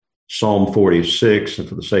Psalm 46, and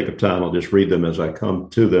for the sake of time, I'll just read them as I come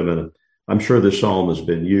to them. And I'm sure this psalm has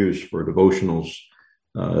been used for devotionals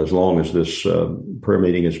as long as this prayer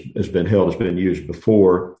meeting has been held, has been used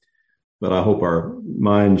before. But I hope our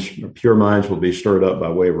pure minds will be stirred up by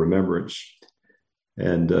way of remembrance.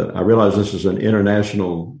 And I realize this is an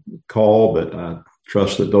international call, but I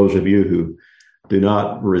trust that those of you who do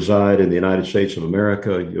not reside in the United States of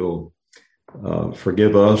America, you'll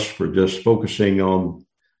forgive us for just focusing on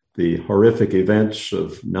the horrific events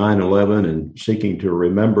of 9/11 and seeking to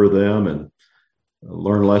remember them and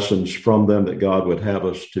learn lessons from them that God would have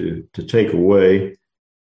us to take away.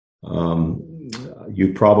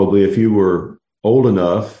 You probably, if you were old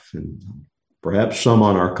enough, and perhaps some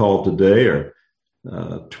on our call today are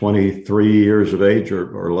 23 years of age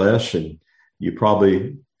or less, and you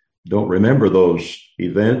probably don't remember those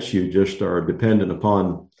events. You just are dependent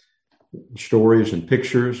upon stories and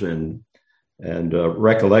pictures and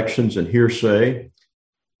recollections and hearsay.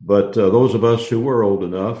 But those of us who were old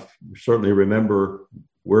enough certainly remember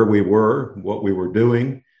where we were, what we were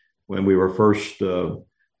doing when we were first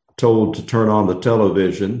told to turn on the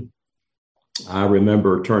television. I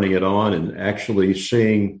remember turning it on and actually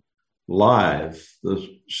seeing live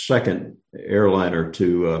the second airliner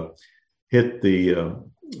to hit the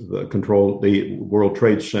World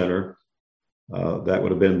Trade Center. That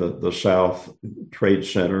would have been the South Trade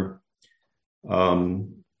Center.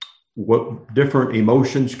 What different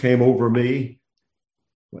emotions came over me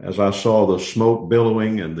as I saw the smoke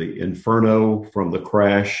billowing and the inferno from the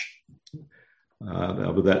crash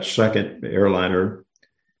of that second airliner.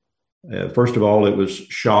 First of all, it was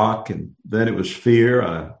shock, and then it was fear.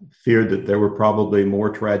 I feared that there were probably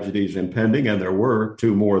more tragedies impending, and there were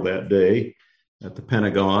 2 more that day at the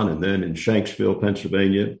Pentagon and then in Shanksville,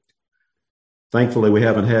 Pennsylvania. Thankfully, we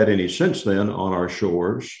haven't had any since then on our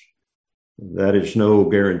shores. That is no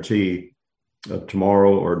guarantee of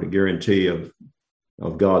tomorrow or the guarantee of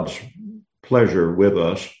God's pleasure with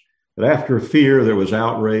us. But after fear, there was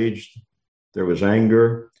outrage, there was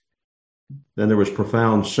anger, then there was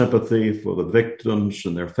profound sympathy for the victims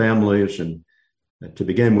and their families. And to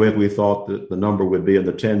begin with, we thought that the number would be in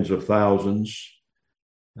the tens of thousands.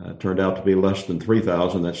 It turned out to be less than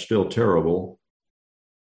 3,000. That's still terrible.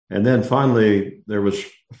 And then finally, there was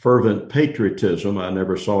fervent patriotism. I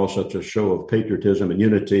never saw such a show of patriotism and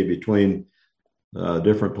unity between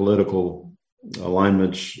different political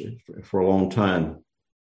alignments for a long time.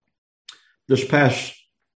 This past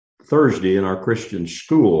Thursday in our Christian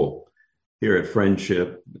school here at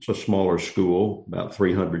Friendship, it's a smaller school, about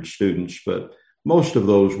 300 students, but most of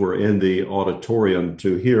those were in the auditorium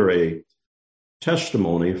to hear a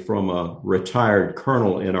testimony from a retired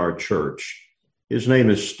colonel in our church. His name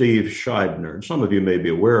is Steve Scheibner. Some of you may be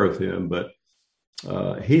aware of him, but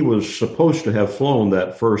he was supposed to have flown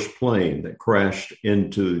that first plane that crashed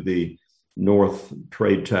into the North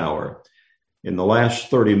Trade Tower. In the last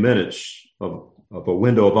 30 minutes of a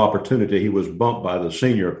window of opportunity, he was bumped by the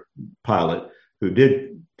senior pilot who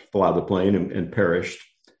did fly the plane and perished.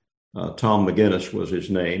 Tom McGinnis was his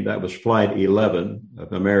name. That was Flight 11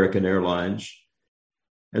 of American Airlines.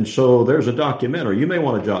 And so there's a documentary. You may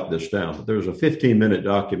want to jot this down, but there's a 15-minute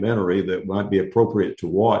documentary that might be appropriate to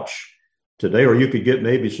watch today, or you could get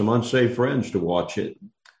maybe some unsaved friends to watch it.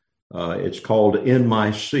 It's called In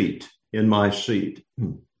My Seat, In My Seat.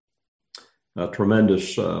 A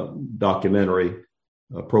tremendous documentary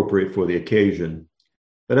appropriate for the occasion.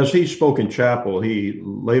 But as he spoke in chapel, he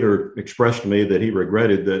later expressed to me that he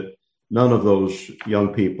regretted that none of those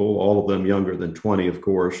young people, all of them younger than 20, of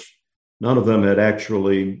course, none of them had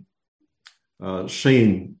actually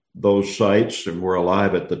seen those sights and were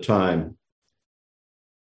alive at the time.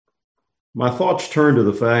 My thoughts turned to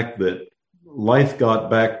the fact that life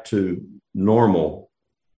got back to normal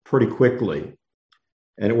pretty quickly.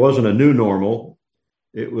 And it wasn't a new normal.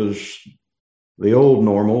 It was the old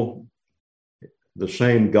normal, the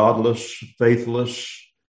same godless, faithless,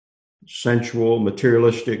 sensual,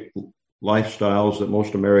 materialistic lifestyles that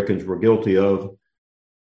most Americans were guilty of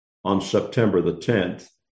on September the 10th.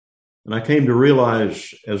 And I came to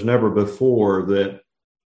realize as never before that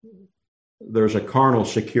there's a carnal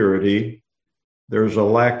security, there's a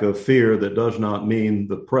lack of fear that does not mean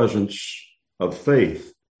the presence of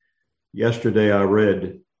faith. Yesterday I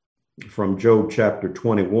read from Job chapter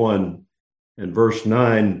 21 and verse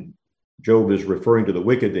 9. Job is referring to the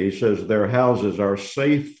wicked. He says, their houses are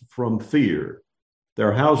safe from fear.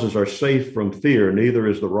 Their houses are safe from fear, neither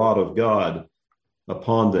is the rod of God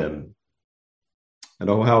upon them. And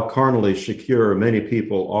oh, how carnally secure many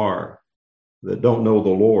people are that don't know the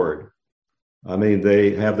Lord. I mean,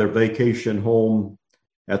 they have their vacation home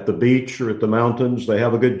at the beach or at the mountains. They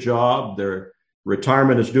have a good job. Their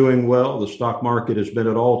retirement is doing well. The stock market has been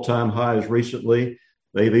at all-time highs recently.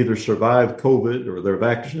 They've either survived COVID or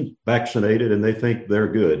they're vaccinated, and they think they're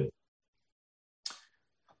good.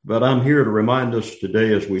 But I'm here to remind us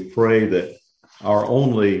today as we pray that our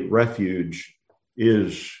only refuge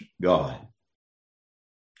is God.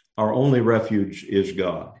 Our only refuge is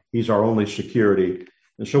God. He's our only security.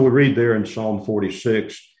 And so we read there in Psalm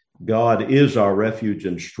 46, God is our refuge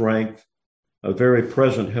and strength, a very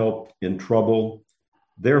present help in trouble.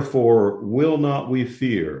 Therefore will not we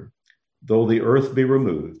fear, though the earth be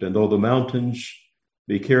removed, and though the mountains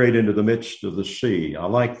be carried into the midst of the sea. I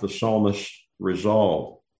like the psalmist's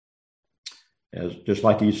resolve. As just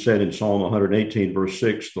like he said in Psalm 118, verse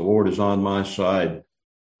 6, the Lord is on my side.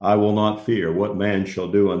 I will not fear. What man shall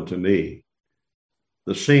do unto me?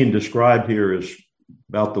 The scene described here is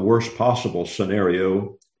about the worst possible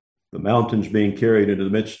scenario. The mountains being carried into the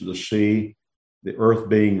midst of the sea, the earth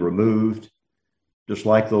being removed, just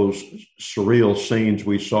like those surreal scenes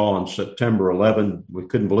we saw on September 11. We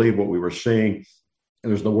couldn't believe what we were seeing. It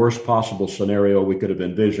was the worst possible scenario we could have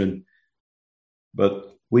envisioned.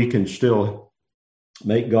 But we can still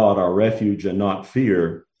make God our refuge and not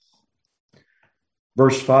fear.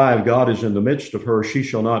 Verse 5, God is in the midst of her. She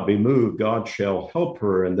shall not be moved. God shall help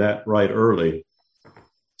her, and that right early.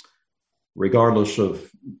 Regardless of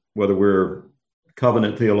whether we're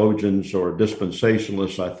covenant theologians or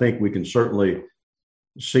dispensationalists, I think we can certainly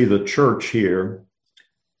see the church here,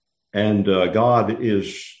 and God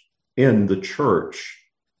is in the church.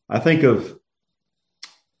 I think of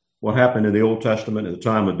what happened in the Old Testament at the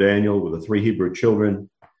time of Daniel with the 3 Hebrew children,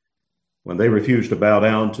 when they refused to bow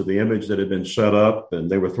down to the image that had been set up,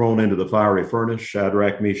 and they were thrown into the fiery furnace,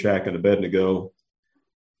 Shadrach, Meshach, and Abednego.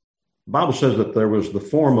 The Bible says that there was the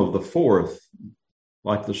form of the fourth,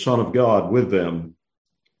 like the Son of God, with them.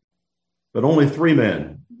 But only 3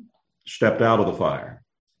 men stepped out of the fire.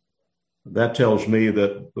 That tells me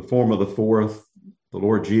that the form of the fourth, the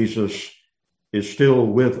Lord Jesus, is still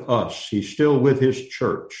with us. He's still with his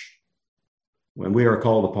church when we are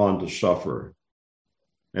called upon to suffer.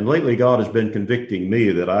 And lately, God has been convicting me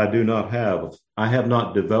that I have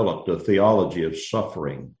not developed a theology of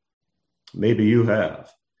suffering. Maybe you have.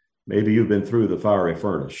 Maybe you've been through the fiery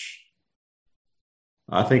furnace.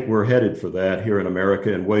 I think we're headed for that here in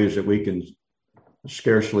America in ways that we can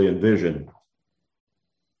scarcely envision.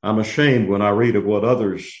 I'm ashamed when I read of what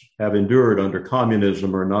others have endured under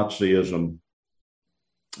communism or Nazism.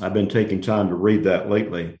 I've been taking time to read that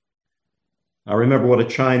lately. I remember what a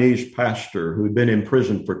Chinese pastor who had been in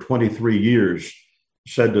prison for 23 years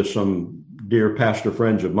said to some dear pastor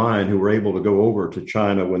friends of mine who were able to go over to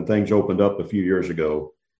China when things opened up a few years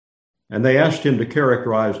ago. And they asked him to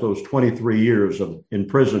characterize those 23 years of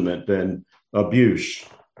imprisonment and abuse.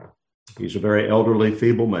 He's a very elderly,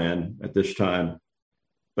 feeble man at this time.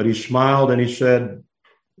 But he smiled and he said,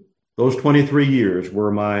 those 23 years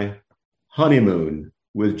were my honeymoon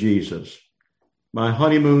with Jesus. My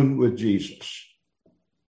honeymoon with Jesus.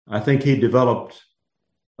 I think he developed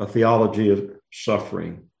a theology of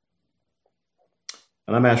suffering.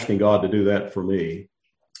 And I'm asking God to do that for me.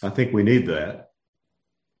 I think we need that.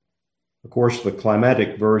 Of course, the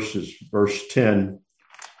climatic verse is verse 10.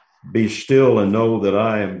 Be still and know that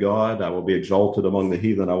I am God. I will be exalted among the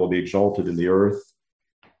heathen. I will be exalted in the earth.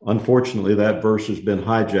 Unfortunately, that verse has been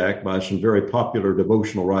hijacked by some very popular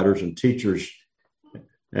devotional writers and teachers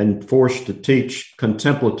and forced to teach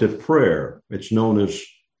contemplative prayer. It's known as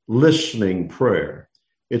listening prayer.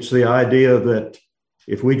 It's the idea that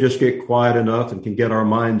if we just get quiet enough and can get our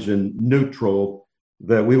minds in neutral,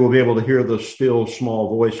 that we will be able to hear the still small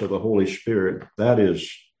voice of the Holy Spirit. That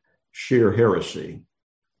is sheer heresy.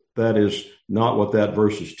 That is not what that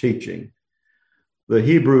verse is teaching. The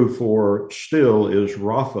Hebrew for still is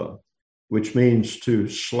rapha, which means to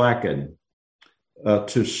slacken,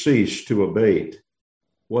 to cease, to abate.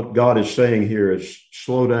 What God is saying here is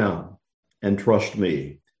slow down and trust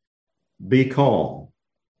me. Be calm.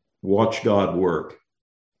 Watch God work.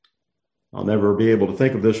 I'll never be able to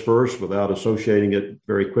think of this verse without associating it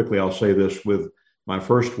very quickly. I'll say this with my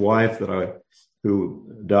first wife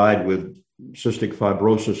who died with cystic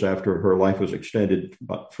fibrosis after her life was extended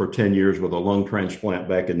for 10 years with a lung transplant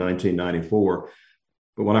back in 1994.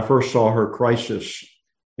 But when I first saw her crisis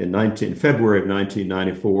in February of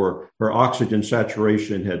 1994, her oxygen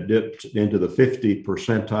saturation had dipped into the 50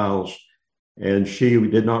 percentiles, and she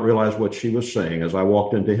did not realize what she was saying as I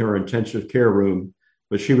walked into her intensive care room.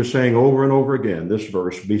 But she was saying over and over again this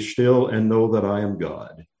verse, be still and know that I am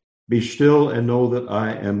God. Be still and know that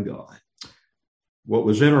I am God. What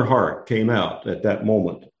was in her heart came out at that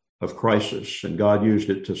moment of crisis, and God used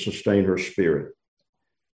it to sustain her spirit.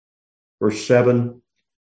 Verse 7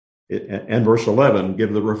 and verse 11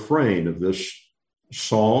 give the refrain of this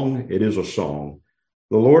song. It is a song.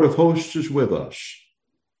 The Lord of hosts is with us.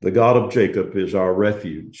 The God of Jacob is our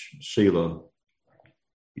refuge. Selah.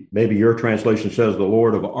 Maybe your translation says the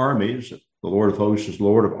Lord of armies. The Lord of hosts is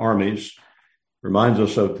Lord of armies. Reminds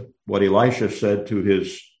us of what Elisha said to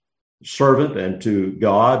his servant and to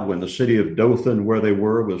God when the city of Dothan, where they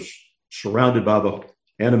were, was surrounded by the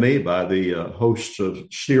enemy, by the hosts of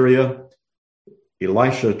Syria.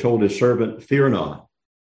 Elisha told his servant, "Fear not,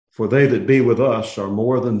 for they that be with us are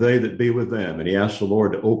more than they that be with them." And he asked the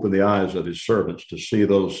Lord to open the eyes of his servants to see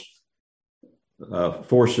those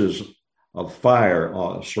forces of fire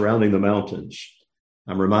surrounding the mountains.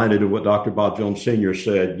 I'm reminded of what Dr. Bob Jones Sr.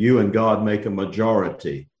 said, you and God make a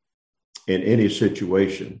majority in any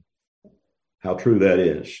situation. How true that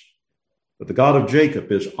is. But the God of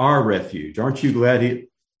Jacob is our refuge. Aren't you glad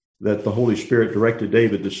that the Holy Spirit directed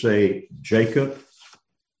David to say Jacob?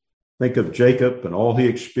 Think of Jacob and all he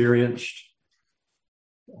experienced,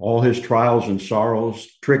 all his trials and sorrows,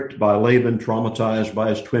 tricked by Laban, traumatized by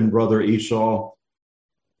his twin brother Esau,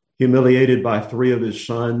 humiliated by three of his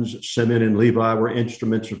sons. Simeon and Levi were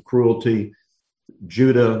instruments of cruelty.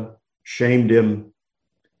 Judah shamed him,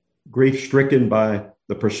 grief-stricken by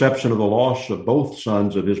the perception of the loss of both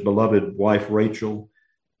sons of his beloved wife Rachel,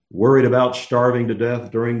 worried about starving to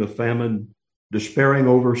death during the famine, despairing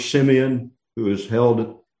over Simeon, who is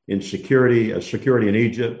held in security in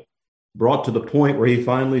Egypt, brought to the point where he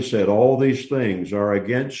finally said, all these things are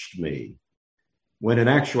against me, when in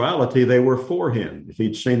actuality they were for him, if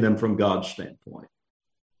he'd seen them from God's standpoint.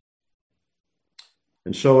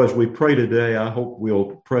 And so as we pray today, I hope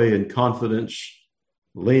we'll pray in confidence,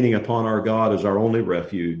 leaning upon our God as our only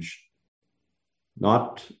refuge,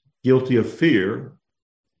 not guilty of fear,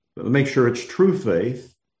 but make sure it's true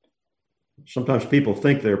faith. Sometimes people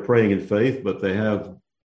think they're praying in faith, but they have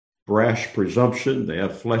brash presumption. They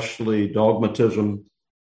have fleshly dogmatism.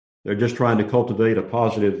 They're just trying to cultivate a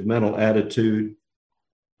positive mental attitude.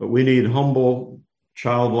 But we need humble,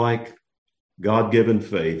 childlike, God-given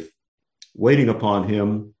faith, waiting upon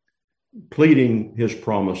him, pleading his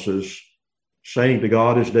promises, saying to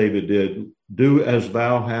God as David did, do as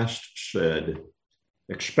thou hast said,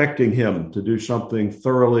 expecting him to do something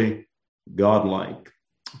thoroughly godlike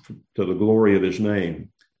to the glory of his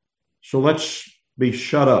name. So let's be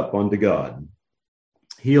shut up unto God.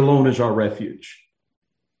 He alone is our refuge,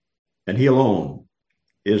 and he alone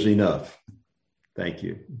is enough. Thank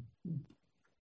you.